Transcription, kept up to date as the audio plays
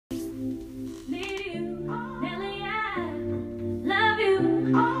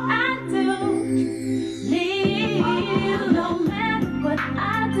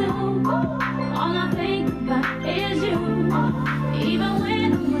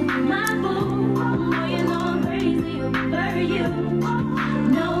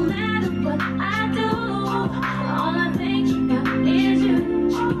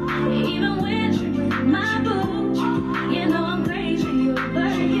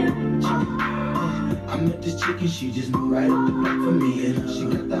chicken, she just moved right up the block for me. And she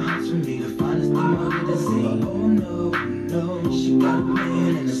got the hots for me, the finest thing under the sea. Oh no, no, she got a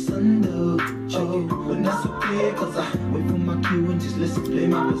man and a son though. Oh, but that's okay, cause I wait for my cue and just listen, play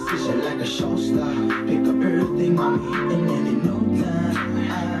my position like a show star. Pick up everything, mommy, and then in no time,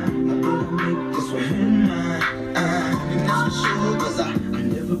 I better make this one in mine. And that's for sure, cause I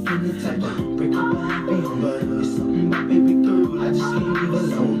never been the type to break up a happy home. But it's something about baby girl, I just can't leave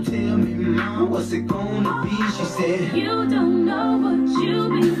alone. Tell me, mom, what's it gonna be? She said, you don't know what you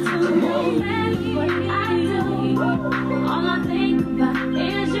mean to me. What I do, all I think about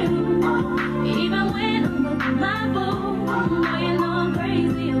is you. Even when I'm with my boo, boy, you know I'm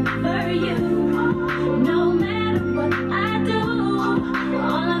crazy over you. No matter what I do,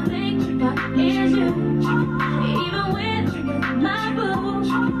 all I think about is you. Even when I'm with my boo,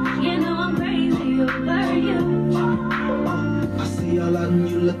 you know I'm crazy over you. I see all out and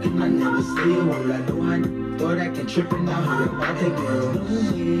you looking, I never say a word. I know I thought I can trip and I heard about that girl. No way,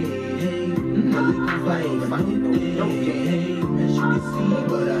 hey, nothing can fight hey, as you can see,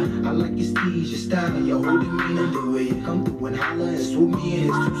 but I like your steez, your style, your whole demeanor, the way you come through and holler and swoop me in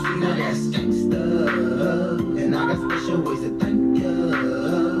his two-seater. Now that's gangsta, and I got special ways to thank you.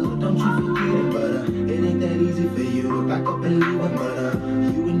 Don't you forget it, but it ain't that easy for you to back up and leave it, but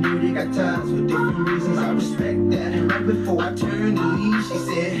you and Dirty got ties for different reasons. I respect that. And right before I turned to leave, she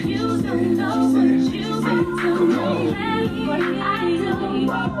said, you don't know what you mean to me. What I do,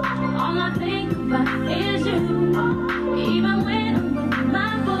 all I think about is you. Even when I'm with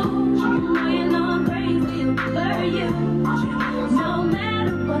my boo, boy, you know I'm crazy over you. No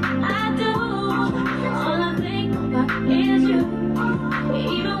matter what I do, all I think about is you.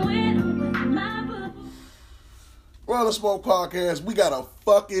 Even when I'm with my boo. Well, the Smoke Podcast, we got a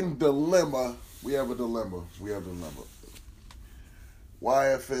fucking dilemma. We have a dilemma.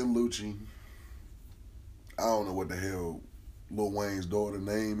 YFN Lucci. I don't know what the hell Lil Wayne's daughter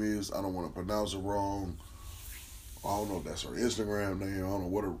name is. I don't want to pronounce it wrong. I don't know if that's her Instagram name. I don't know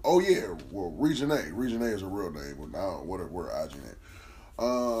what her... Oh, yeah. Well, Region A. Region A is a real name. But I don't know what her IG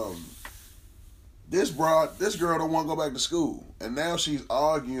name. This girl don't want to go back to school. And now she's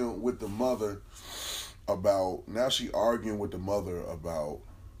arguing with the mother about...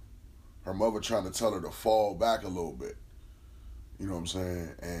 her mother trying to tell her to fall back a little bit. You know what I'm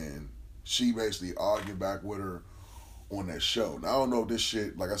saying? And she basically argued back with her on that show. Now, I don't know if this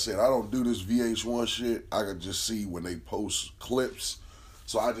shit, like I said, I don't do this VH1 shit. I can just see when they post clips.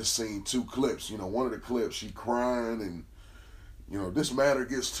 So I just seen 2 clips. You know, one of the clips, she crying and, you know, this matter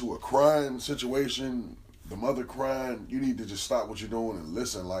gets to a crying situation, the mother crying, you need to just stop what you're doing and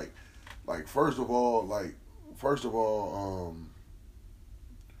listen. Like first of all,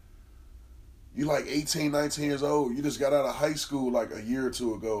 you like 18, 19 years old. You just got out of high school like a year or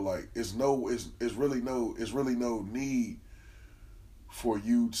 2 ago. Like it's really no need for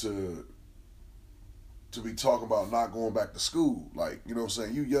you to be talking about not going back to school. Like, you know what I'm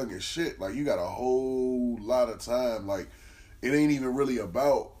saying? You young as shit. Like, you got a whole lot of time. Like, it ain't even really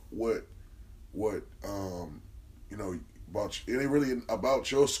about what you know, it ain't really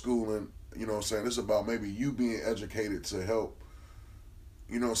about your schooling. You know what I'm saying? It's about maybe you being educated to help.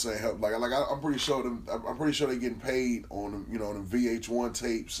 You know what I'm saying? Help, I'm pretty sure they getting paid on them, you know, them VH1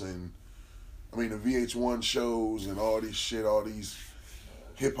 tapes and the VH1 shows and all these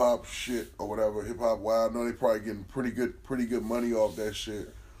hip hop shit or whatever, hip hop wild. I know they probably getting pretty good money off that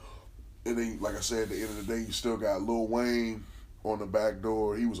shit. And then, like I said, at the end of the day, you still got Lil Wayne on the back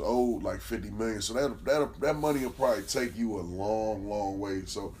door. He was owed like $50 million, so that money will probably take you a long, long way.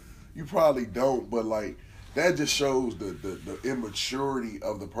 So you probably don't, but like. That just shows the immaturity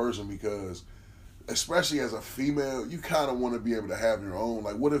of the person, because especially as a female, you kind of want to be able to have your own.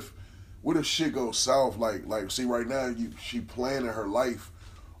 Like, what if shit goes south? Like see, right now she planning her life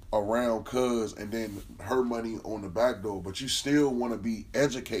around cuz and then her money on the back door, but you still want to be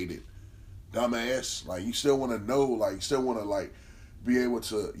educated, dumbass. Like, you still want to know, like, you still want to like be able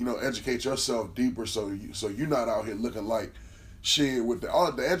to, you know, educate yourself deeper so you're not out here looking like. Shit, with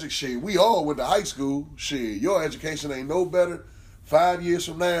the shit, we all went to high school. Shit, your education ain't no better. 5 years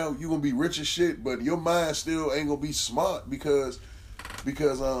from now, you gonna be rich as shit, but your mind still ain't gonna be smart because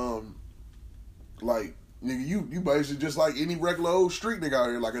like, nigga, you basically just like any regular old street nigga out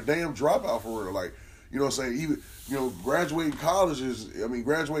here, like a damn dropout for real. Like, you know what I'm saying? Even, you know, graduating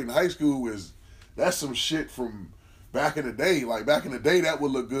high school that's some shit from back in the day. Like, back in the day, that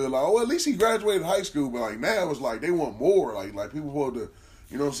would look good. Like, oh, at least he graduated high school. But like now, it's like they want more. Like people want to,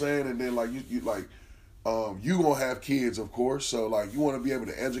 you know what I'm saying? And then like you gonna have kids, of course. So like you want to be able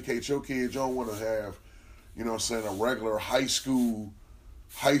to educate your kids. You don't want to have, you know what I'm saying, a regular high school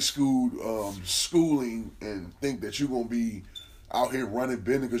high school schooling and think that you're gonna be out here running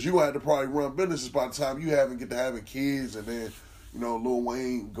business, because you gonna have to probably run businesses by the time you get to having kids, and then Lil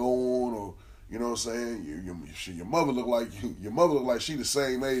Wayne go on, or you know what I'm saying, your mother look like she the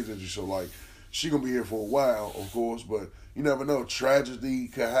same age as you, so like she gonna be here for a while, of course, but you never know, tragedy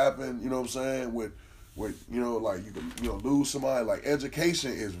could happen, you know what I'm saying, with like you can lose somebody. Like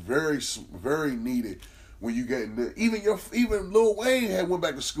education is very, very needed when you get in even Lil Wayne had went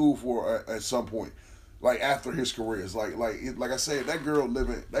back to school for at some point, like after his career. It's like I said, that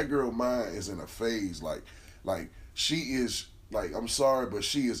girl mind is in a phase, like she is, like, I'm sorry, but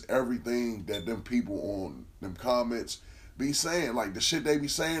she is everything that them people on them comments be saying. Like the shit they be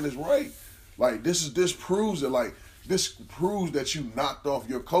saying is right. Like this proves it. Like this proves that you knocked off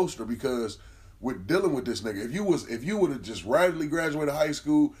your coaster, because with dealing with this nigga, if you would have just rapidly graduated high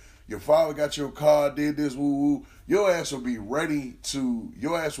school, your father got your car, did this, woo, your ass will be ready to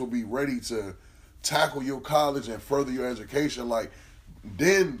tackle your college and further your education, like,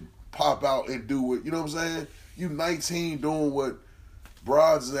 then pop out and do it. You know what I'm saying? You 19 doing what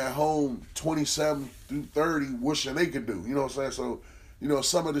broads is at home 27 through 30 wishing they could do. You know what I'm saying? So,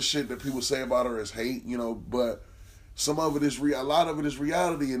 some of the shit that people say about her is hate, but some of it is a lot of it is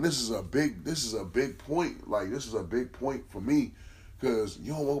reality, and this is a big point. Like, this is a big point for me, because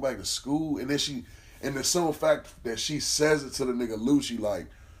you don't want to go back to school, and then the simple fact that she says it to the nigga Lucci, like,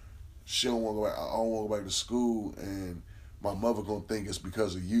 she don't want to go back. I don't want to go back to school, and my mother gonna think it's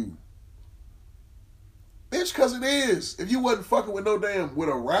because of you. Bitch, because it is. If you wasn't fucking with with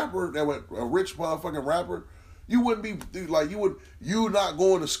a rapper, a rich motherfucking rapper, you wouldn't be like, you not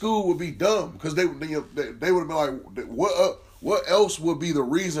going to school would be dumb, because they would have been like, what else would be the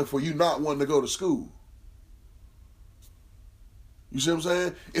reason for you not wanting to go to school? You see what I'm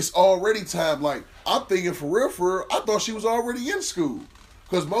saying? It's already time. Like, I'm thinking for real, I thought she was already in school,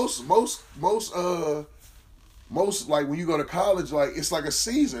 because most like when you go to college, like it's like a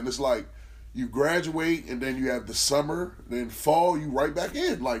season. It's like you graduate and then you have the summer, then fall, you right back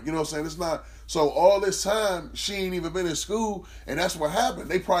in. Like, you know what I'm saying? It's not. So all this time, she ain't even been in school, and that's what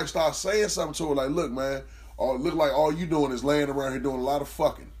happened. They probably start saying something to her like, look, man, look like all you doing is laying around here doing a lot of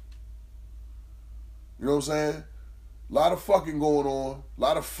fucking. You know what I'm saying? A lot of fucking going on. A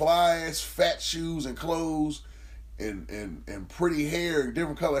lot of fly-ass fat shoes and clothes and pretty hair,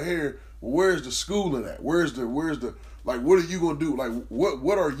 different color hair. Well, where's the schooling at? Where's the like, what are you going to do? Like,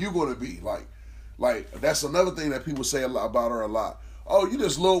 what are you going to be? Like that's another thing that people say about her a lot. Oh, you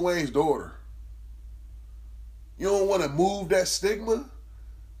just Lil Wayne's daughter. You don't want to move that stigma?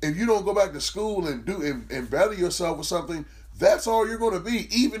 If you don't go back to school and better yourself with something, that's all you're going to be,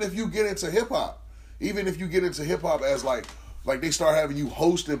 even if you get into hip-hop. Even if you get into hip-hop as like they start having you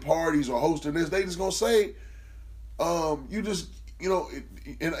hosting parties or hosting this, they just going to say, you just,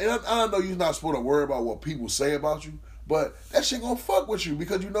 and I know you're not supposed to worry about what people say about you, but that shit going to fuck with you,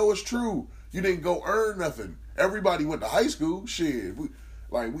 because you know it's true. You didn't go earn nothing. Everybody went to high school. Shit.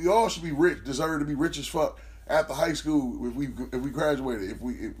 We all should be rich, deserve to be rich as fuck after high school if we graduated.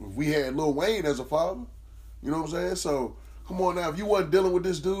 If we had Lil Wayne as a father. You know what I'm saying? So, come on now. If you wasn't dealing with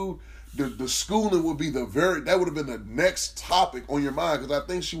this dude, the schooling would be that would have been the next topic on your mind, because I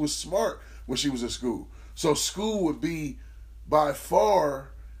think she was smart when she was in school. So school would be by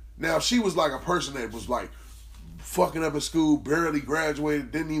far. Now, she was like a person that was like fucking up in school, barely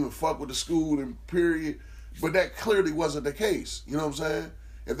graduated, didn't even fuck with the school and period. But that clearly wasn't the case. You know what I'm saying?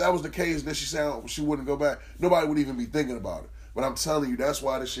 If that was the case, then she wouldn't go back. Nobody would even be thinking about it. But I'm telling you, that's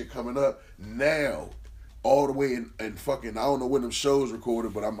why this shit coming up now, all the way in fucking, I don't know when them shows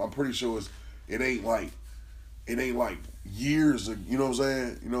recorded, but I'm pretty sure it ain't like years. You know what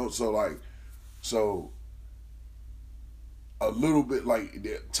I'm saying? So a little bit, like,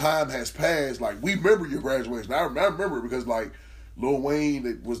 time has passed. Like, we remember your graduation. I remember because, like, Lil Wayne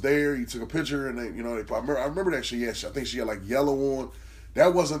that was there, he took a picture, and I remember that shit. I think she had like yellow on.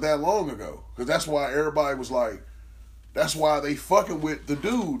 That wasn't that long ago, because that's why everybody was like, that's why they fucking with the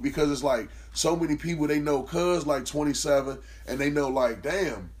dude, because it's like so many people they know, cuz like 27, and they know like,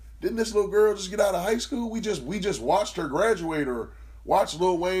 damn, didn't this little girl just get out of high school? We just watched her graduate, or watched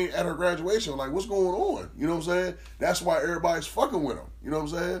Lil Wayne at her graduation. Like, what's going on? You know what I'm saying? That's why everybody's fucking with him. You know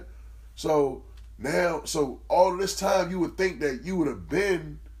what I'm saying? So now, all this time you would think that you would have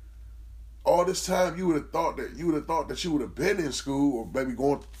been. All this time you would have thought that you would have been in school, or maybe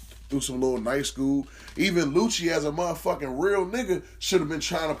going through some little nice school. Even Lucci, as a motherfucking real nigga, should have been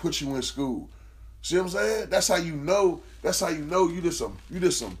trying to put you in school. See what I'm saying? That's how you know you just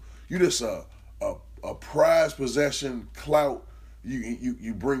a prized possession, clout.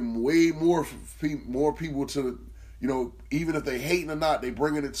 You bring way more people to you know, even if they hating or not, they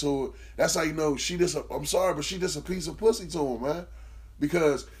bringing it to it. That's how you know I'm sorry, but she just a piece of pussy to him, man.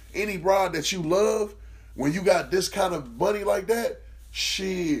 Because any broad that you love, when you got this kind of money like that,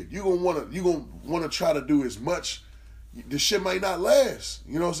 shit, you gonna wanna try to do as much. The shit might not last.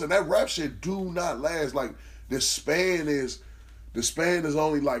 You know what I'm saying? That rap shit do not last. Like the span is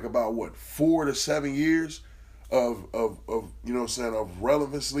only like about what 4 to 7 years of you know what I'm saying, of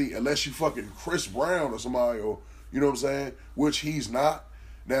relevancy, unless you fucking Chris Brown or somebody, or you know what I'm saying, which he's not.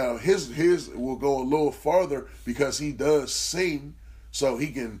 Now his will go a little farther because he does sing, so he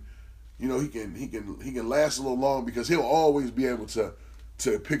can, you know, he can last a little long because he'll always be able to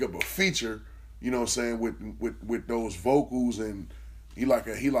pick up a feature, you know what I'm saying, with those vocals, and he like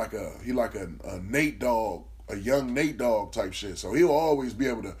a Nate Dogg, a young Nate Dogg type shit. So he'll always be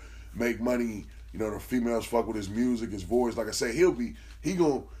able to make money. You know, the females fuck with his music, his voice. Like I said, he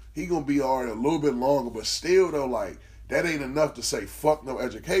gonna be all right a little bit longer, but still though, like that ain't enough to say fuck no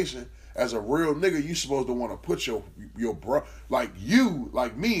education. As a real nigga, you supposed to want to put your bro, like you,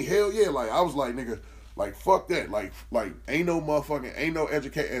 like me, hell yeah. Like I was like, nigga, like fuck that. Like ain't no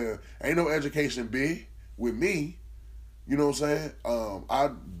education big with me. You know what I'm saying?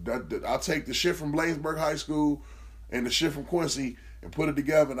 I take the shit from Bladensburg High School and the shit from Quincy and put it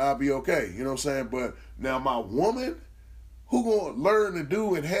together, and I'll be okay. You know what I'm saying? But now my woman, who gonna learn to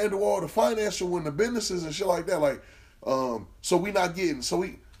do and handle all the financial and the businesses and shit like that, like, so we not getting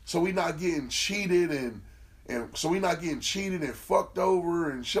cheated and fucked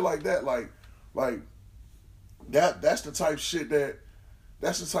over and shit like that. Like that's the type shit that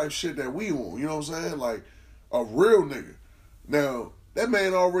we on. You know what I'm saying? Like a real nigga. Now that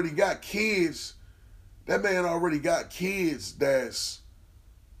man already got kids. That man already got kids that's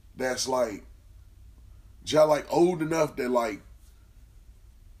like old enough that like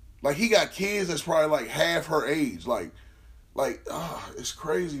he got kids that's probably like half her age. It's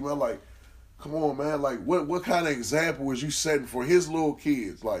crazy, man. Like, come on, man. Like, what kind of example was you setting for his little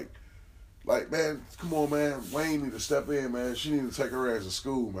kids? Like, man, come on, man. Wayne need to step in, man. She need to take her ass to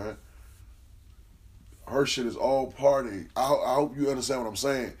school, man. Her shit is all party. I hope you understand what I'm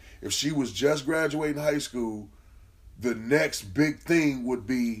saying. If she was just graduating high school, the next big thing would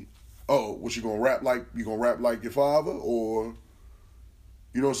be, oh, what you gonna rap like? You gonna rap like your father, or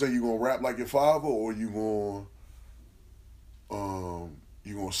you know what I'm saying? You gonna rap like your father, or you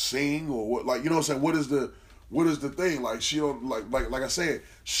gonna sing, or what? Like, you know what I'm saying? What is the thing? Like, she don't like I said,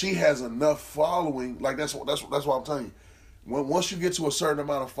 she has enough following. Like that's what I'm telling you. Once you get to a certain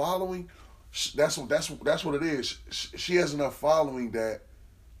amount of following, that's what it is. She has enough following that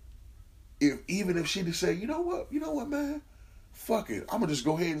even if she just say, you know what, man, fuck it, I'm gonna just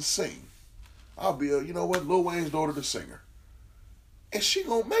go ahead and sing. I'll be you know what, Lil Wayne's daughter, the singer, and she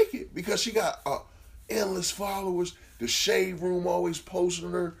gonna make it because she got endless followers. The Shade Room always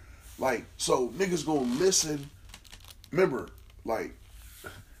posting her, like, so niggas gonna listen. Remember, like,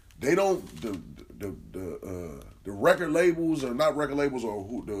 they don't the record labels, or not record labels, or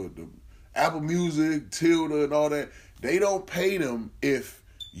the Apple Music, Tilda, and all that, they don't pay them if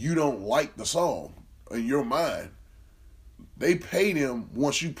you don't like the song in your mind. They pay them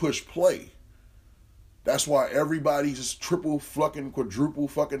once you push play. That's why everybody's just triple fucking quadruple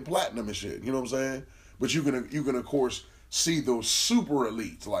fucking platinum and shit. You know what I'm saying? But you can of course see those super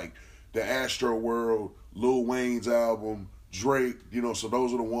elites like the Astro World, Lil Wayne's album, Drake. You know, so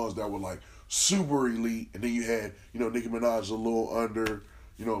those are the ones that were like super elite. And then you had, you know, Nicki Minaj a little under.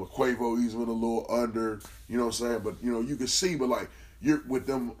 You know, Quavo Eastman a little under, you know what I'm saying? But, you know, you can see, but like, you're with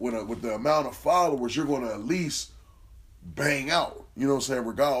them, with the amount of followers, you're going to at least bang out. You know what I'm saying?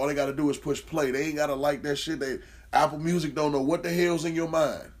 Regardless, all they got to do is push play. They ain't got to like that shit. Apple Music don't know what the hell's in your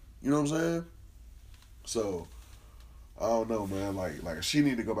mind. You know what I'm saying? So, I don't know, man. Like she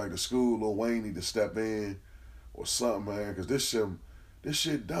need to go back to school. Lil Wayne need to step in or something, man. Because this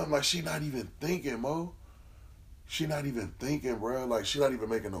shit dumb. Like, she not even thinking, Mo. She not even thinking, bro. Like, she not even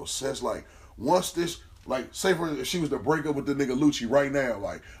making no sense. Like, once this, like, say for instance, if she was to break up with the nigga Lucci right now,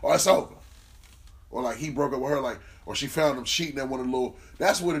 like, oh, it's over. Or like he broke up with her, like, or she found him cheating at one of the little.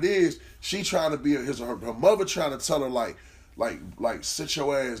 That's what it is. She trying to be her mother trying to tell her like sit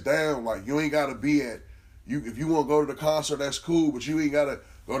your ass down. Like, you ain't gotta be at you. If you want to go to the concert, that's cool. But you ain't gotta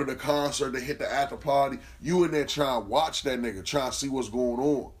go to the concert to hit the after party. You in there trying to watch that nigga, trying to see what's going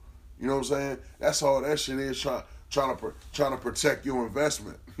on. You know what I'm saying? That's all that shit is. Trying to protect your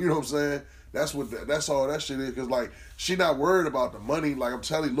investment. You know what I'm saying? That's all that shit is. Cause like, she not worried about the money. Like, I'm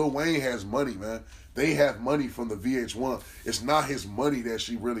telling you, Lil Wayne has money, man. They have money from the VH1. It's not his money that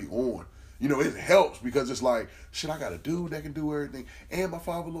she really on. You know, it helps because it's like, shit, I got a dude that can do everything, and my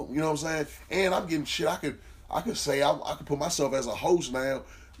father, you know what I'm saying? And I'm getting shit. I I could say I could put myself as a host now.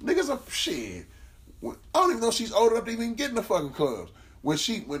 Niggas are shit. I don't even know she's old enough to even get in the fucking clubs.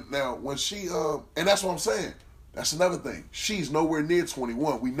 And that's what I'm saying. That's another thing. She's nowhere near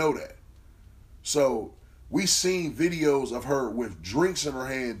 21. We know that. So we seen videos of her with drinks in her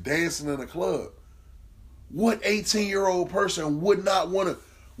hand dancing in a club. What 18-year-old person would not want to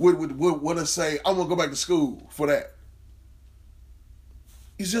would say, I'm gonna go back to school for that?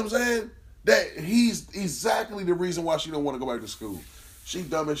 You see what I'm saying? That he's exactly the reason why she don't want to go back to school. She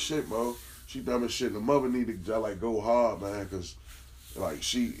dumb as shit, bro. She dumb as shit. The mother need to like go hard, man, because like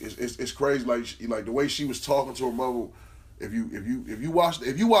it's crazy. Like the way she was talking to her mother. If you watch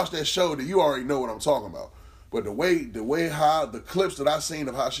that show, then you already know what I'm talking about. But the way how the clips that I seen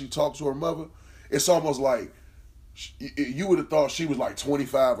of how she talked to her mother, it's almost like you would have thought she was like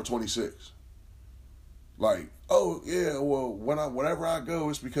 25 or 26. Like, oh yeah, well whenever I go,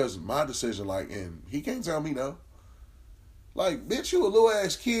 it's because of my decision. Like, and he can't tell me no. Like, bitch, you a little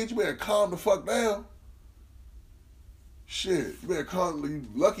ass kid. You better calm the fuck down. Shit, you better calm. You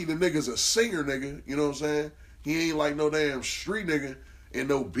lucky the nigga's a singer, nigga. You know what I'm saying? He ain't like no damn street nigga and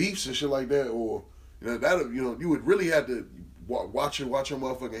no beefs and shit like that. Or you would really have to watch your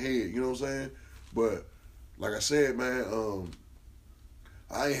motherfucking head. You know what I'm saying? But like I said, man,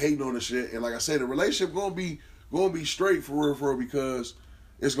 I ain't hating on the shit. And like I said, the relationship gonna be straight for real, because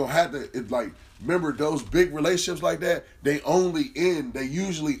it's gonna have to. Like, remember those big relationships like that? They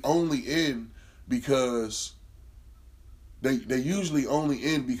usually only end because they usually only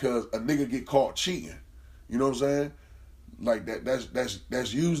end because a nigga get caught cheating. You know what I'm saying? Like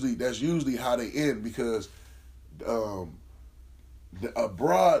that's usually how they end, because a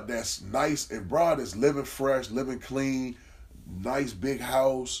broad that's nice, and broad is living fresh, living clean, nice big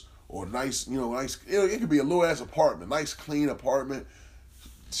house, or nice, it could be a little ass apartment, nice clean apartment.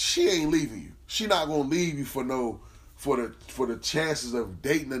 She ain't leaving you. She not gonna leave you for the chances of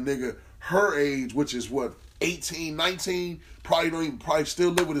dating a nigga her age, which is what, 18, 19, probably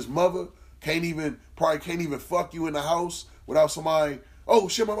still live with his mother, can't even fuck you in the house without somebody, oh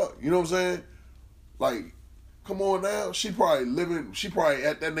shit, my mother, you know what I'm saying? Like, come on now. She probably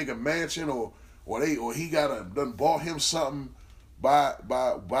at that nigga mansion, or he done bought him something by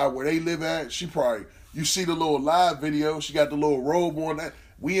where they live at. She probably, you see the little live video, she got the little robe on. That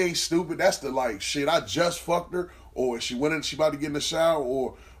we ain't stupid. That's the like shit. I just fucked her, or she about to get in the shower,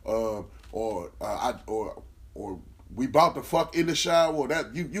 or we about to fuck in the shower. Or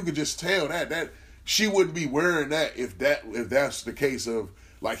that you could just tell that she wouldn't be wearing that if that's the case of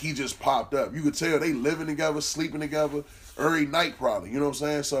like he just popped up. You could tell they living together, sleeping together every night probably. You know what I'm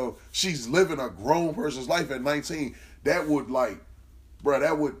saying? So she's living a grown person's life at 19. That would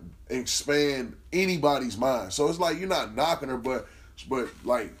that would expand anybody's mind. So it's like you're not knocking her, but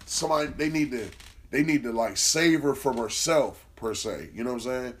like somebody they need to like save her from herself per se. You know what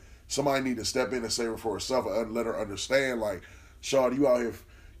I'm saying? Somebody need to step in and save her for herself and let her understand, like, Shawty,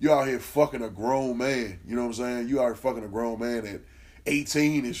 you out here fucking a grown man. You know what I'm saying? You out here fucking a grown man at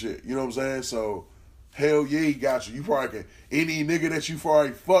 18 and shit. You know what I'm saying? So hell yeah, he got you. You probably can, any nigga that you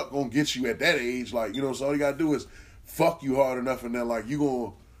probably fuck gonna get you at that age. Like, you know, so all you gotta do is fuck you hard enough, and then like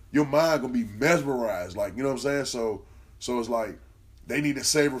your mind gonna be mesmerized. Like, you know what I'm saying? So it's like they need to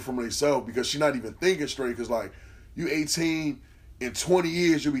save her from themselves, because she's not even thinking straight. Because like, you 18, in 20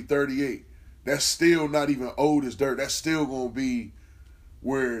 years you'll be 38. That's still not even old as dirt. That's still gonna be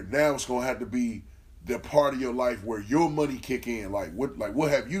where now it's gonna have to be the part of your life where your money kick in. Like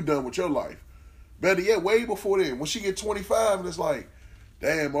what have you done with your life? Better yet, way before then. When she get 25, and it's like,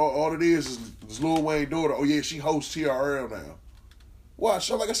 damn, all it is Lil Wayne's daughter. Oh yeah, she hosts TRL now. Watch,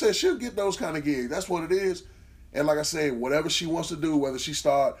 so like I said, she'll get those kind of gigs. That's what it is. And like I said, whatever she wants to do, whether she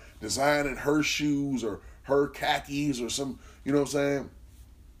start designing her shoes or her khakis or some, you know what I'm saying?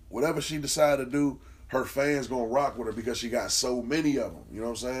 Whatever she decide to do, her fans gonna rock with her because she got so many of them. You know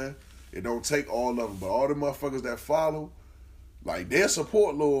what I'm saying? It don't take all of them, but all the motherfuckers that follow, like, they'll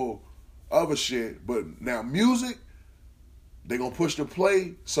support little other shit. But now music, they gonna push the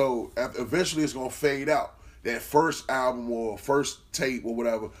play, so eventually it's gonna fade out. That first album or first tape or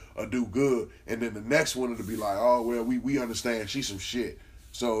whatever will do good, and then the next one it'll be like, oh well, we understand she's some shit.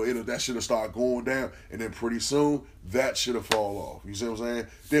 So that shit'll start going down, and then pretty soon that shit'll fall off. You see what I'm saying?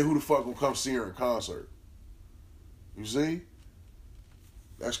 Then who the fuck will come see her in concert? You see?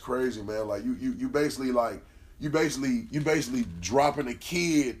 That's crazy, man. Like you basically dropping a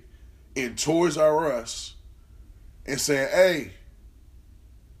kid in Toys R Us and saying, hey,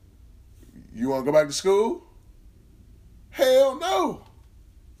 you wanna go back to school? Hell no.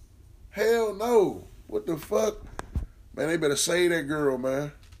 Hell no. What the fuck? Man, they better save that girl,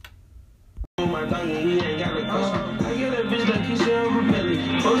 man. My tongue, we ain't got I get a bitch like Keisha over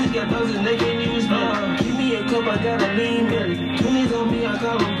Billy. Police got thugs and they can't even spell. Give me a cup, I got a lean belly. 20s on me, I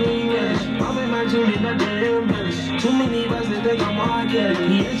call them green relish. I'm in my Jimmy, not the embellish. Too many guys that think I'm hard Kelly.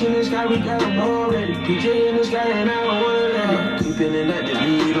 He itch in the sky, we got him already. PJ in the sky, and I don't wanna let him. Keeping it at the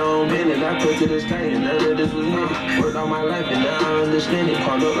lead on minute. I put to the sky, and none of this was hidden. Worked all my life, and now I understand it.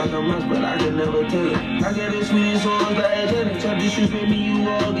 Called up like a mouse, but I could never tell it. I got this sweet songs like Angelic. Try to disrespect me, you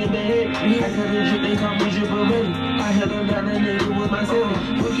all get beheaded. I cut a drip, they call me drip already. I held on down that nigga with my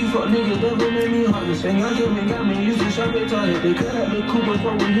seven. Fuck you fuck niggas, never made me heartless. And I came and got me, used to shop at Target. They cut out the coupe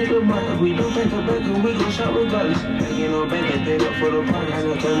before we hit the market. We don't think the back, we gon' shop regardless. Banking on bank and paid up for the party. I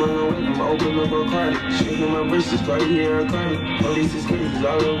done came a long way from open up a card. Shaking my braces, Cartier and Cardi. Police is cases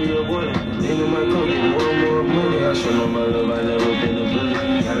all over your border. Into my coat, getting more and more money. I show no my love, I never been a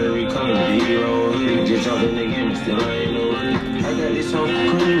bully. Gotta recover, B-roll hoodie. Just jumped in the game, still I ain't no running. I got this on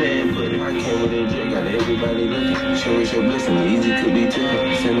cream man, but I came with a drip, got everybody looking. Show us your blessing, easy to be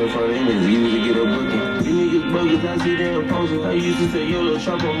taken. Send them for them, it's easy to get a booking. You niggas bogus, I see them posing. I used to say, yo, little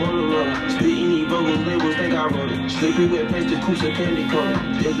chop on Motorola. Spitting these vocals, labels, think I wrote it. Slippy with paste, the coops and candy coated.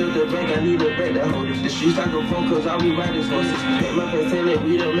 Just left the bank, I need a bag that hold it. The streets like a phone, cause all we ride is horses. Came up and said that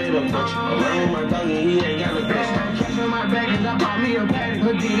we done made a punch. Around with my dog and he ain't got a bitch. Cash on my back and I bought me a paddock.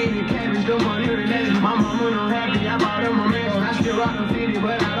 Put it in the cabbage, the money related. My mama don't happy, I bought him a man. I still rock them fitty,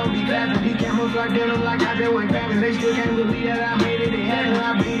 but I don't be clapping. He camouflage denim like I just went grabbing. They still can't believe that I made it happen.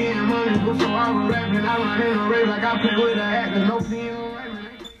 I been getting money before I was rapping. I run in a race like I play with a actor. No PM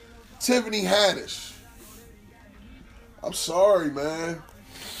rapping. Tiffany Haddish. I'm sorry, man.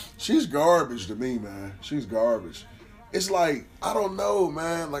 She's garbage to me, man. She's garbage. It's like, I don't know,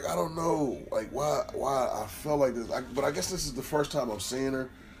 man. Like, I don't know, like, why I felt like this. But I guess this is the first time I'm seeing her.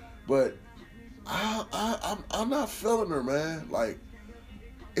 But I'm not feeling her, man. Like,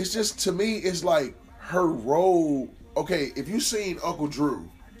 it's just, to me, it's like her role. Okay, if you seen Uncle Drew,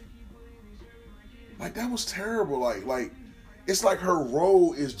 like, that was terrible. Like, it's like her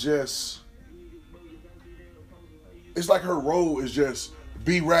role is just, it's like her role is just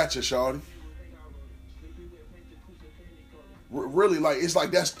be ratchet, shawty. Really, like, it's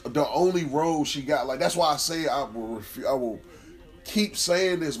like that's the only role she got. Like, that's why I say I will keep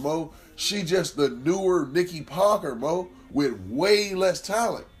saying this, Mo. She just the newer Nikki Parker, Mo, with way less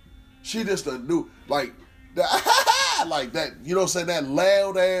talent. She just a new, like, like that, you know what I'm saying? That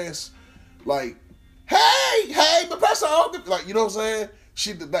loud ass, like, hey, my pastor, like, you know what I'm saying?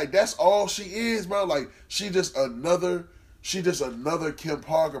 She, like, that's all she is, bro. Like, she just another Kim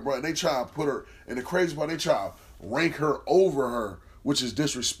Parker, bro. And they try to put her, and the crazy part, they try to rank her over her, which is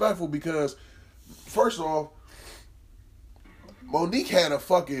disrespectful because, first off, Monique had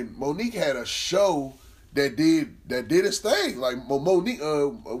a show that did its thing. Like, Monique,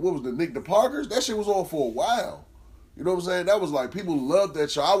 what was the Nick the Parkers? That shit was on for a while. You know what I'm saying? That was like, people loved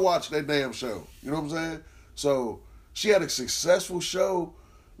that show. I watched that damn show. You know what I'm saying? So, she had a successful show.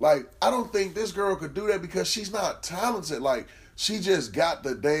 Like, I don't think this girl could do that because she's not talented. Like, she just got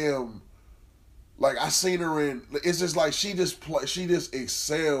the damn, like, I seen her in, it's just like she just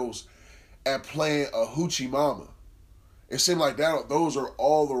excels at playing a hoochie mama. It seemed like those are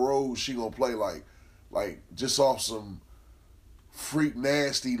all the roles she gonna play, like just off some freak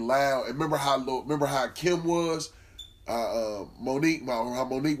nasty loud. And remember how Kim was, Monique, how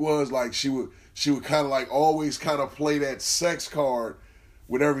Monique was, like she would kind of like always kind of play that sex card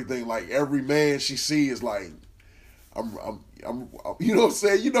with everything. Like, every man she see is like, I'm you know what I'm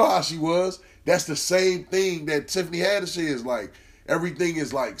saying? You know how she was. That's the same thing that Tiffany Haddish is. Like, everything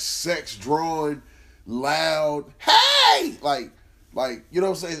is like sex drawn, loud, hey, like you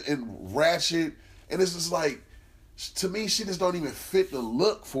know what I'm saying, and ratchet. And it's just like, to me, she just don't even fit the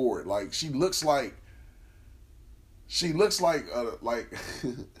look for it. Like, she looks like I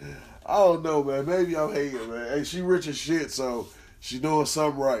don't know, man. Maybe I'm hating, man. Hey, she rich as shit, so she doing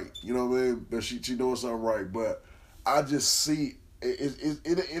something right. You know what I mean? But she doing something right. But I just see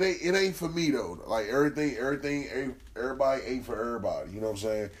it ain't for me though. Like, everybody ain't for everybody. You know what I'm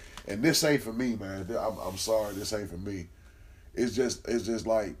saying? And this ain't for me, man. I'm sorry, this ain't for me. It's just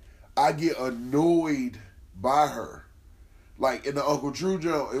like, I get annoyed by her. Like, in the Uncle Drew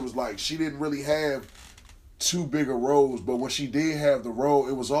joke, it was like she didn't really have too big of roles, but when she did have the role,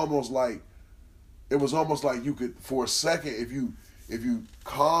 it was almost like you could, for a second, if you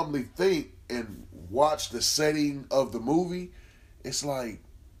calmly think and watch the setting of the movie, it's like,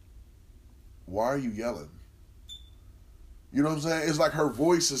 why are you yelling? You know what I'm saying? It's like her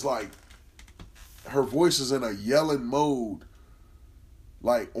voice is in a yelling mode,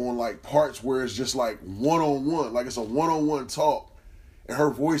 like on like parts where it's just like one-on-one, like it's a one-on-one talk. and her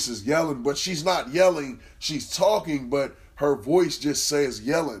voice is yelling, but she's not yelling. She's talking, but her voice just says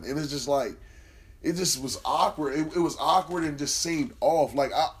yelling, and it's just like, it just was awkward. It was awkward and just seemed off.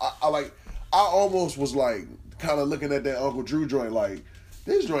 Like I almost was like kind of looking at that Uncle Drew joint like,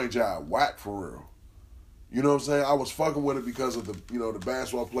 this joint job whack for real. You know what I'm saying? I was fucking with it because of the, you know, the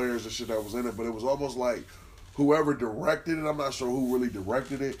basketball players and shit that was in it, but it was almost like whoever directed it, I'm not sure who really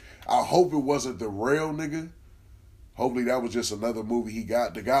directed it. I hope it wasn't the Rail nigga. Hopefully that was just another movie he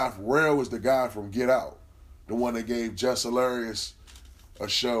got. The guy from Rail was the guy from Get Out. The one that gave Jess Hilarious a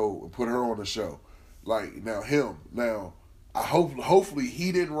show and put her on the show. Like, now him. Now, hopefully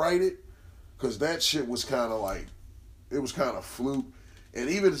he didn't write it, because that shit was kind of like, it was kind of fluke. And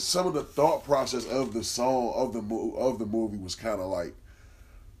even some of the thought process of the song, of the movie was kind of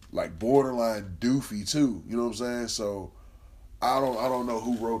like borderline doofy too. You know what I'm saying? So I don't know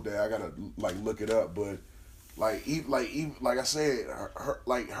who wrote that. I gotta like look it up. But like I said,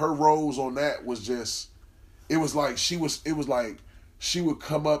 her roles on that was just, it was like she would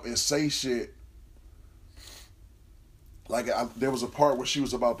come up and say shit. Like there was a part where she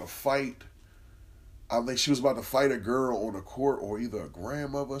was about to fight. I think she was about to fight a girl on the court, or either a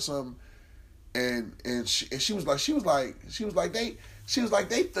grandmother or something, and she was like they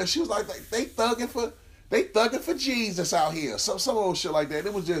thugging for Jesus out here, some old shit like that.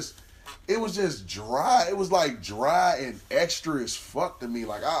 It was just dry. It was like dry and extra as fuck to me.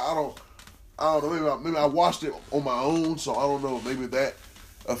 Like I don't know. Maybe I watched it on my own, so I don't know. Maybe that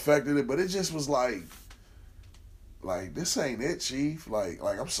affected it, but it just was like this ain't it, Chief. Like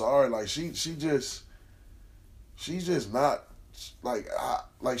I'm sorry. Like she's just not like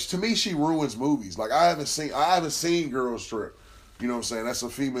to me. She ruins movies. Like I haven't seen Girls Trip. You know what I'm saying? That's a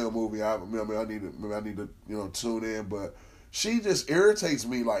female movie. I need to you know tune in. But she just irritates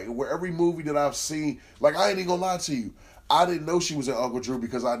me. Like where every movie that I've seen, like I ain't even gonna lie to you, I didn't know she was in Uncle Drew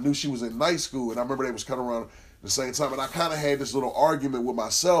because I knew she was in Night School, and I remember they was coming around the same time, and I kind of had this little argument with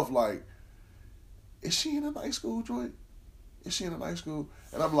myself, like, is she in a Night School joint? Is she in a Night School?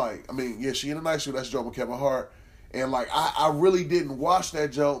 And I'm like, I mean, yeah, she in a Night School. That's a joint with Kevin Hart. And like I really didn't watch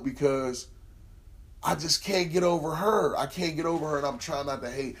that joke because I just can't get over her. I can't get over her, and I'm trying not to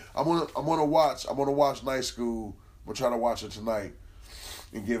hate. I'm gonna watch Night School. I'm gonna try to watch it tonight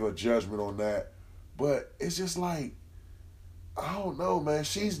and give a judgment on that. But it's just like, I don't know, man.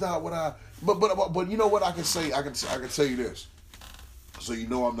 She's not what I. But you know what I can say? I can tell you this, so you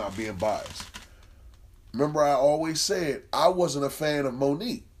know I'm not being biased. Remember, I always said I wasn't a fan of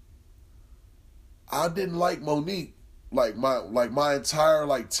Monique. I didn't like Monique like my entire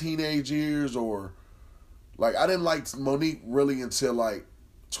like teenage years, or like I didn't like Monique really until like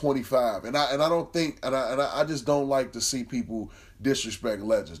 25, and I don't think and I just don't like to see people disrespect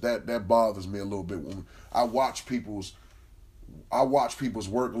legends. That bothers me a little bit when I watch people's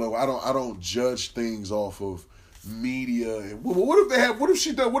workload. I don't judge things off of media. And what has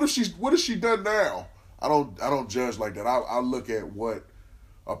she done now? I don't judge like that. I look at what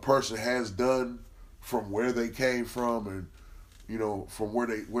a person has done from where they came from, and you know, from where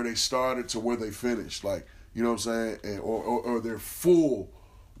they started to where they finished. Like, you know what I'm saying, and or their full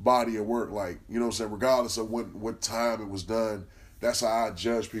body of work. Like, you know what I'm saying, regardless of what time it was done. That's how I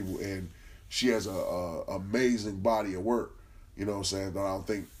judge people. And she has a amazing body of work. You know what I'm saying, that I don't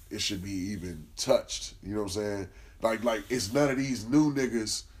think it should be even touched. You know what I'm saying, like it's none of these new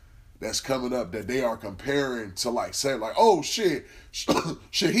niggas that's coming up that they are comparing to, like, say, like, oh, shit,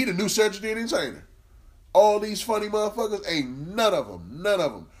 he the new Cedric the Entertainer. All these funny motherfuckers, ain't none of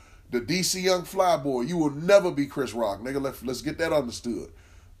them. The DC Young Fly Boy, you will never be Chris Rock, nigga. Let's get that understood.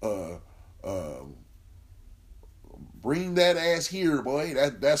 Bring that ass here, boy.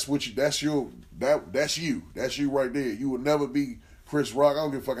 That's you right there. You will never be Chris Rock. I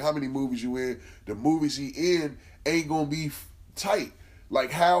don't give a fuck how many movies you in. The movies he in ain't gonna be tight.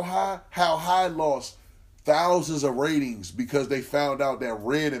 Like How High lost thousands of ratings because they found out that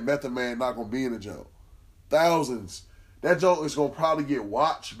Red and Method Man not gonna be in the joke. Thousands. That joke is gonna probably get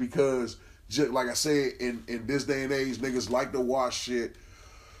watched because, like I said, in this day and age, niggas like to watch shit.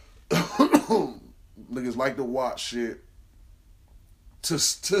 Niggas like to watch shit to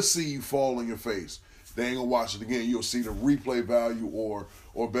see you fall on your face. They ain't gonna watch it again. You'll see the replay value, or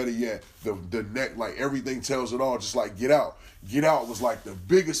better yet, the neck, like everything tells it all. Just like Get Out. Get Out was like the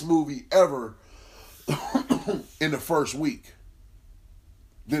biggest movie ever in the first week.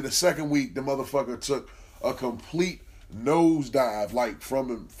 Then the second week, the motherfucker took a complete nosedive, like from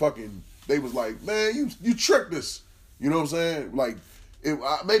the fucking. They was like, man, you tricked us. You know what I'm saying? Like,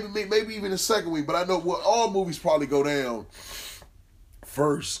 maybe even the second week, but I know all movies probably go down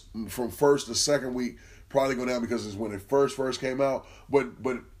from first to second week probably go down because it's when it first came out. But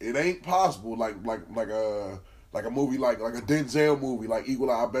it ain't possible like a movie like a Denzel movie like Eagle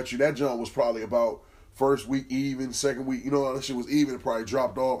Eye. I bet you that jump was probably about first week even, second week. You know, that shit was even. It probably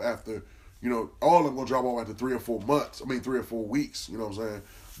dropped off after. You know, all of them gonna drop off after 3 or 4 months. I mean, 3 or 4 weeks. You know what I'm saying?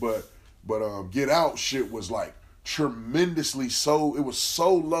 But Get Out shit was like tremendously so. It was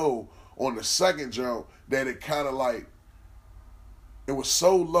so low on the second jump that it kind of like. It was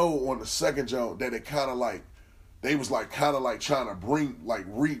so low on the second jump that it kind of like. They was like kind of like trying to bring like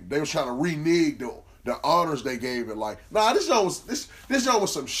they was trying to renege the honors they gave it. Like, nah, this joint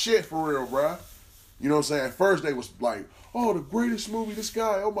was some shit for real, bruh. You know what I'm saying? At first they was like, oh, the greatest movie, this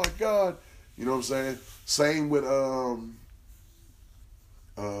guy, oh my God. You know what I'm saying? Same with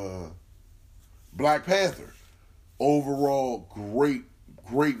Black Panther. Overall, great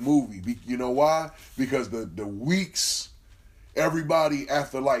movie. You know why? Because the weeks, everybody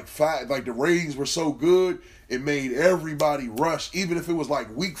after like 5, like the ratings were so good, it made everybody rush. Even if it was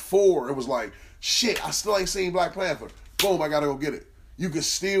like week 4, it was like, shit, I still ain't seen Black Panther. Boom, I gotta go get it. You can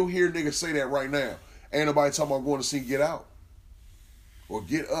still hear niggas say that right now. Ain't nobody talking about going to see Get Out. Or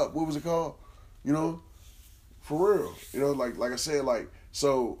Get Up. What was it called? You know? For real. You know, like I said, like,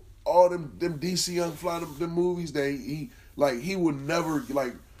 so all them DC Young Fly, them movies, he would never,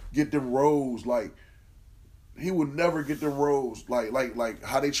 like, get them roles, like, he would never get them roles, like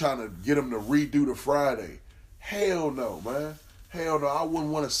how they trying to get him to redo the Friday. Hell no, man. Hell no. I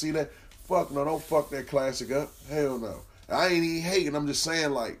wouldn't want to see that. Fuck no. Don't fuck that classic up. Hell no. I ain't even hating. I'm just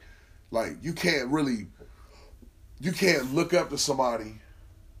saying, like you can't look up to somebody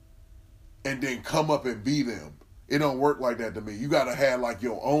and then come up and be them. It don't work like that to me. You gotta have like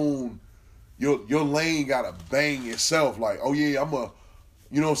your own, your lane gotta bang itself. Like, oh yeah, you know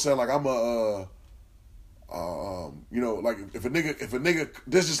what I'm saying? Like you know, like if a nigga,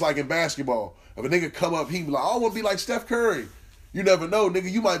 this is like in basketball. If a nigga come up, he be like, I want to be like Steph Curry. You never know,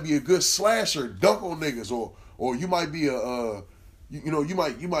 nigga. You might be a good slasher, dunk on niggas, or you might be you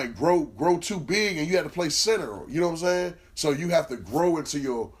might grow too big and you have to play center. You know what I'm saying? So you have to grow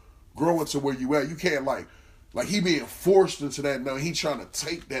into where you at. You can't like he being forced into that. No, he trying to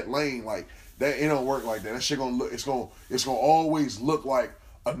take that lane like that. It don't work like that. That shit gonna look. It's gonna always look like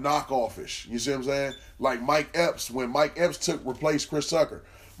a knockoff-ish. You see what I'm saying? Like Mike Epps, when Mike Epps replaced Chris Tucker.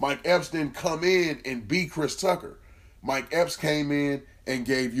 Mike Epps didn't come in and be Chris Tucker. Mike Epps came in and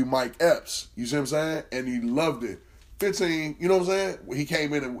gave you Mike Epps. You see what I'm saying? And he loved it. 15, you know what I'm saying? He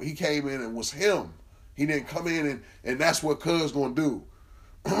came in and was him. He didn't come in and that's what Cuz gonna do.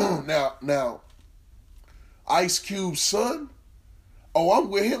 now, Ice Cube's son, oh, I'm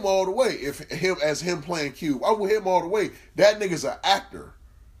with him all the way. If him playing Cube, I'm with him all the way. That nigga's an actor.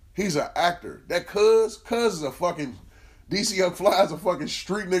 He's an actor. That Cuz is a fucking DC Young Fly is a fucking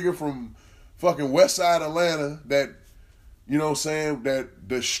street nigga from fucking West Side Atlanta that, you know what I'm saying, that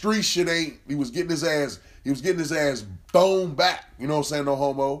the street shit ain't, he was getting his ass thrown back, you know what I'm saying, no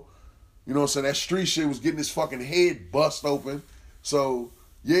homo. You know what I'm saying, that street shit was getting his fucking head bust open. So,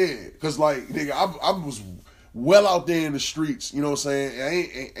 yeah, cause like, nigga, I was well out there in the streets, you know what I'm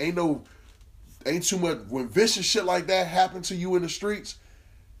saying, ain't too much, when vicious shit like that happen to you in the streets,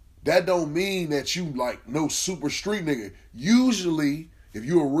 that don't mean that you like no super street nigga. Usually, if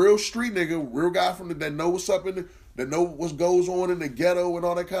you a real street nigga, real guy from that know what's up that know what goes on in the ghetto and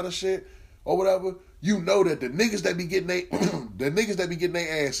all that kind of shit or whatever, you know that the niggas that be getting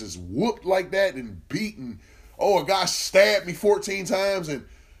their asses whooped like that and beaten. Oh, a guy stabbed me 14 times and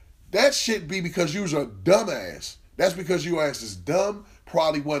that shit be because you was a dumbass. That's because your ass is dumb,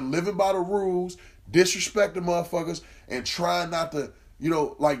 probably wasn't living by the rules, disrespecting motherfuckers, and trying not to. You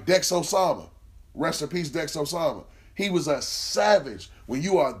know, like Dex Osama. Rest in peace, Dex Osama. He was a savage. When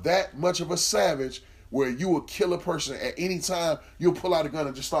you are that much of a savage, where you will kill a person at any time, you'll pull out a gun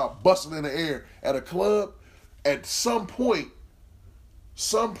and just start busting in the air at a club, at some point,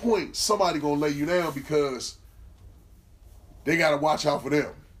 somebody gonna lay you down because they gotta watch out for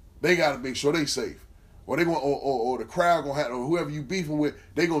them. They gotta make sure they safe. Or they gonna or the crowd gonna have, or whoever you beefing with,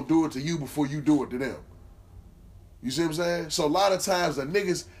 they gonna do it to you before you do it to them. You see what I'm saying? So a lot of times the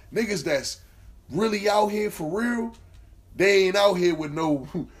niggas that's really out here for real, they ain't out here with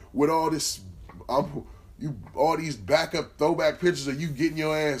all this, all these backup throwback pictures of you getting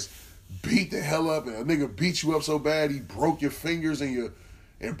your ass beat the hell up and a nigga beat you up so bad he broke your fingers he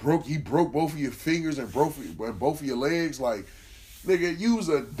broke both of your fingers and both of your legs. Like, nigga, you was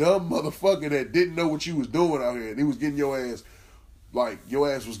a dumb motherfucker that didn't know what you was doing out here, and he was getting your ass, like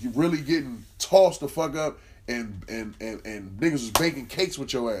your ass was really getting tossed the fuck up. And niggas was baking cakes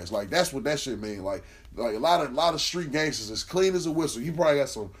with your ass. Like, that's what that shit mean. Like a lot of street gangsters as clean as a whistle. You probably got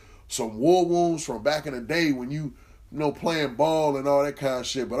some some war wounds from back in the day when you know, playing ball and all that kind of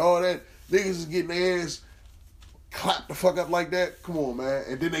shit. But all that, niggas is getting their ass clapped the fuck up like that. Come on, man.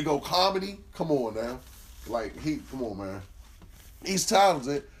 And then they go comedy. Come on now. Like, come on, man. He's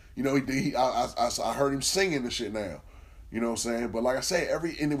talented. You know, I heard him singing the shit now. You know what I'm saying? But like I said,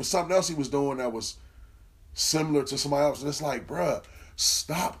 and it was something else he was doing that was similar to somebody else. And it's like, bruh,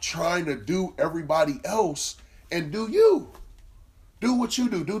 stop trying to do everybody else and do you. Do what you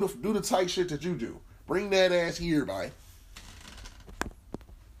do. Do the tight shit that you do. Bring that ass here, bye.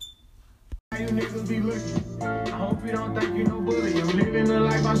 You niggas be looking. I hope you don't think you no bully. I'm living a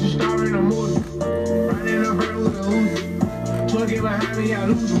life I should star in a movie. Riding a bird with a Uzi. Twerking behind me, I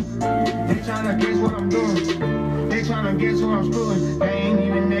lose them. They tryna guess what I'm doing. They tryna guess who I'm screwing. They ain't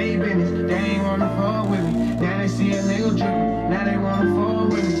even they business. They ain't wanna fall with me. Now they see a nigga dripping. Now they wanna fall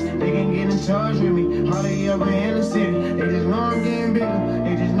with me. They can get in touch with me. Hardly ever in the city. They just know I'm getting bigger.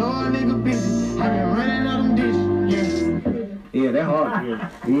 They just know a nigga busy. I been running out them dishes. Yeah, that hard.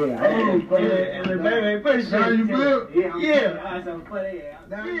 Yeah. And the baby push it. You feel? Yeah.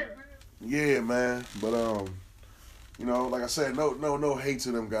 Yeah, man. But you know, like I said, no hate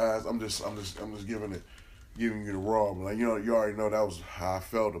to them guys. I'm just giving you the raw. Like, you know, you already know that was how I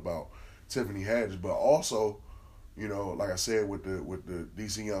felt about Tiffany Haddish. But also, you know, like I said with the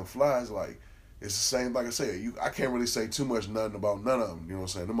DC Young Flies, like it's the same. Like I said, I can't really say too much nothing about none of them. You know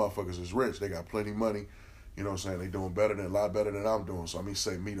what I'm saying? Them motherfuckers is rich. They got plenty of money. You know what I'm saying? They doing a lot better than I'm doing. So I mean,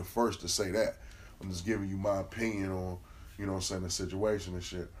 say me the first to say that. I'm just giving you my opinion on, you know what I'm saying, the situation and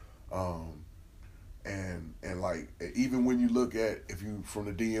shit. And like, even when you look at, if you from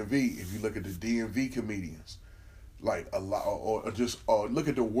the DMV, if you look at the DMV comedians, like a lot, or look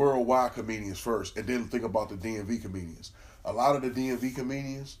at the worldwide comedians first, and then think about the DMV comedians. A lot of the DMV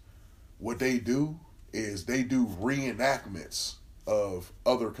comedians, what they do is they do reenactments of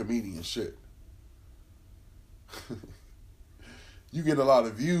other comedian shit. You get a lot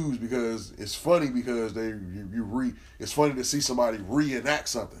of views because it's funny because it's funny to see somebody reenact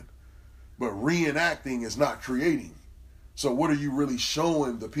something. But reenacting is not creating. So what are you really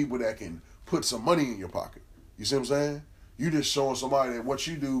showing the people that can put some money in your pocket? You see what I'm saying? You just showing somebody that what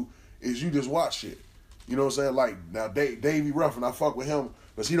you do is you just watch shit. You know what I'm saying? Like, now Davey Ruffin, I fuck with him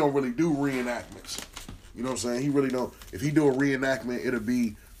because he don't really do reenactments. You know what I'm saying? He really don't. If he do a reenactment, it'll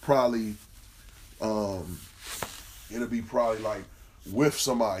be probably like with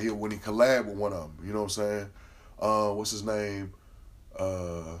somebody when he collab with one of them. You know what I'm saying? What's his name?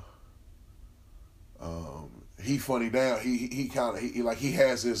 He funny down. He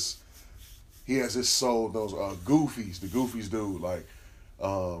has his soul. Those goofies. The goofies dude. Like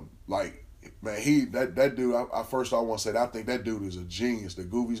man, that dude. I want to say that I think that dude is a genius. The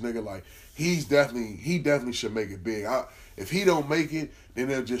goofies nigga. Like he definitely should make it big. If he don't make it,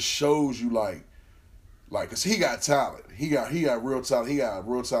 then it just shows you like, cause he got talent. He got real talent. He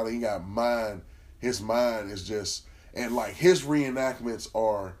got mind. His mind is just, and like his reenactments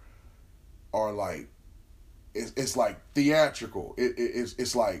are like, it's like theatrical.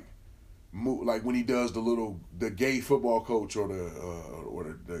 It's like when he does the gay football coach or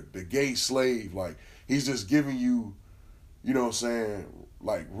the gay slave. Like he's just giving you, you know what I'm saying,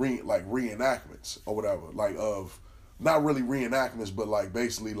 like reenactments or whatever. Like of not really reenactments, but like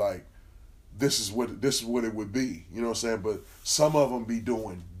basically like. This is what it would be, you know what I'm saying? But some of them be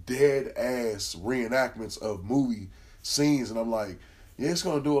doing dead ass reenactments of movie scenes, and I'm like, yeah, it's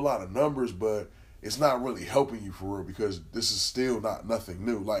gonna do a lot of numbers, but it's not really helping you for real because this is still nothing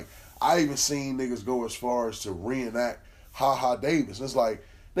new. Like I even seen niggas go as far as to reenact Ha Ha Davis. And it's like,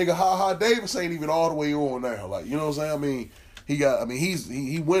 nigga, Ha Ha Davis ain't even all the way on now. Like, you know what I'm saying?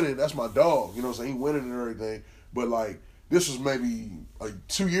 He winning. That's my dog. You know what I'm saying? He winning and everything, but like. This was maybe like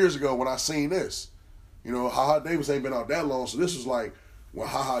 2 years ago when I seen this. You know, Ha Ha Davis ain't been out that long, so this was like when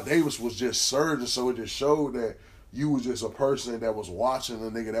Ha Ha Davis was just surging, so it just showed that you was just a person that was watching a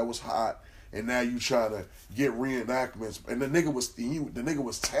nigga that was hot, and now you trying to get reenactments. And the nigga was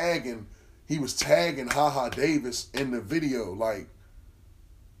tagging Ha Ha Davis in the video, like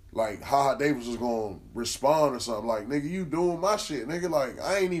Ha Ha Davis was gonna respond or something. Like, nigga, you doing my shit, nigga. Like,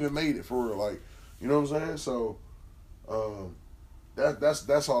 I ain't even made it for real. Like, you know what I'm saying? So.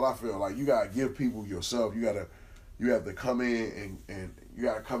 That's all I feel like. You gotta give people yourself. You have to come in and you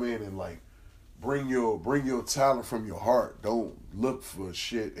gotta come in and like bring your talent from your heart. Don't look for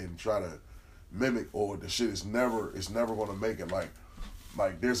shit and try to mimic or the shit is never gonna make it. Like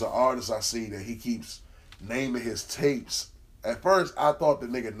there's an artist I see that he keeps naming his tapes. At first I thought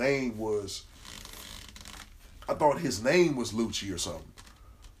his name was Lucci or something.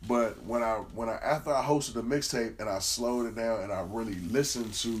 But when I after I hosted the mixtape and I slowed it down and I really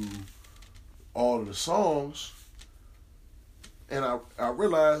listened to all of the songs, and I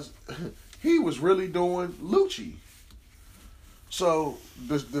realized he was really doing Lucci. So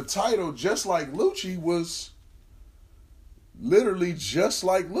the title, Just Like Lucci, was literally just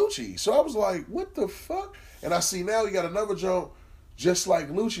like Lucci. So I was like, what the fuck? And I see now he got another joke, Just Like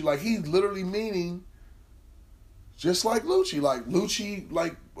Lucci. Like, he's literally meaning just like Lucci. Like Lucci,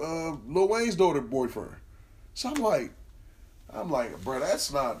 like Lil Wayne's daughter boyfriend. So I'm like, bro,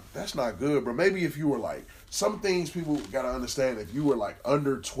 that's not good, bro. Maybe if you were like, some things people gotta understand, if you were like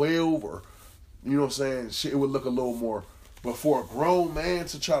under 12 or, you know what I'm saying, shit, it would look a little more. But for a grown man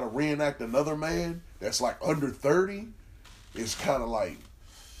to try to reenact another man that's like under 30, it's kind of like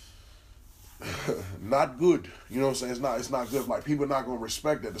not good. You know what I'm saying? It's not good. Like, people are not gonna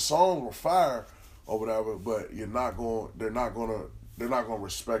respect that. The songs were fire or whatever, but they're not gonna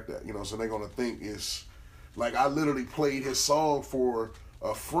respect that. You know, so they're gonna think it's like, I literally played his song for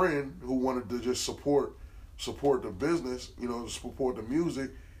a friend who wanted to just support the business, you know, support the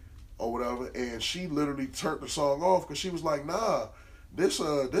music or whatever, and she literally turned the song off because she was like, nah, this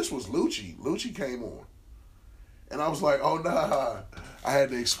was Lucci. Lucci came on. And I was like, oh, nah. I had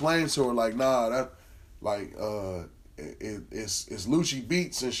to explain to her, like, nah, that, like, it's Lucci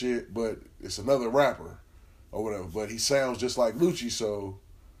beats and shit, but it's another rapper or whatever. But he sounds just like Lucci, so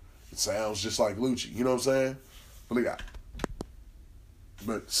it sounds just like Lucci. You know what I'm saying?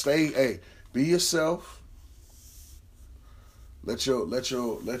 But be yourself. Let your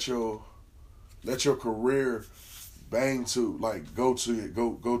career bang to, like, go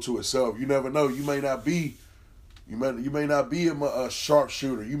to itself. You never know. You may not be a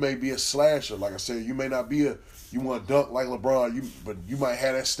sharpshooter. You may be a slasher. Like I said, you may not be you want to dunk like LeBron. But you might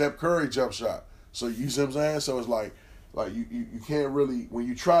have that Steph Curry jump shot. So you see what I'm saying? So it's like you can't really, when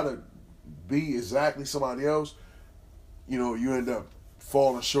you try to be exactly somebody else, you know, you end up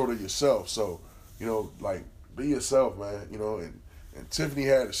falling short of yourself. So, you know, like, be yourself, man. You know, and Tiffany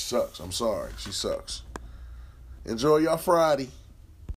Haddish sucks. I'm sorry, she sucks. Enjoy your Friday.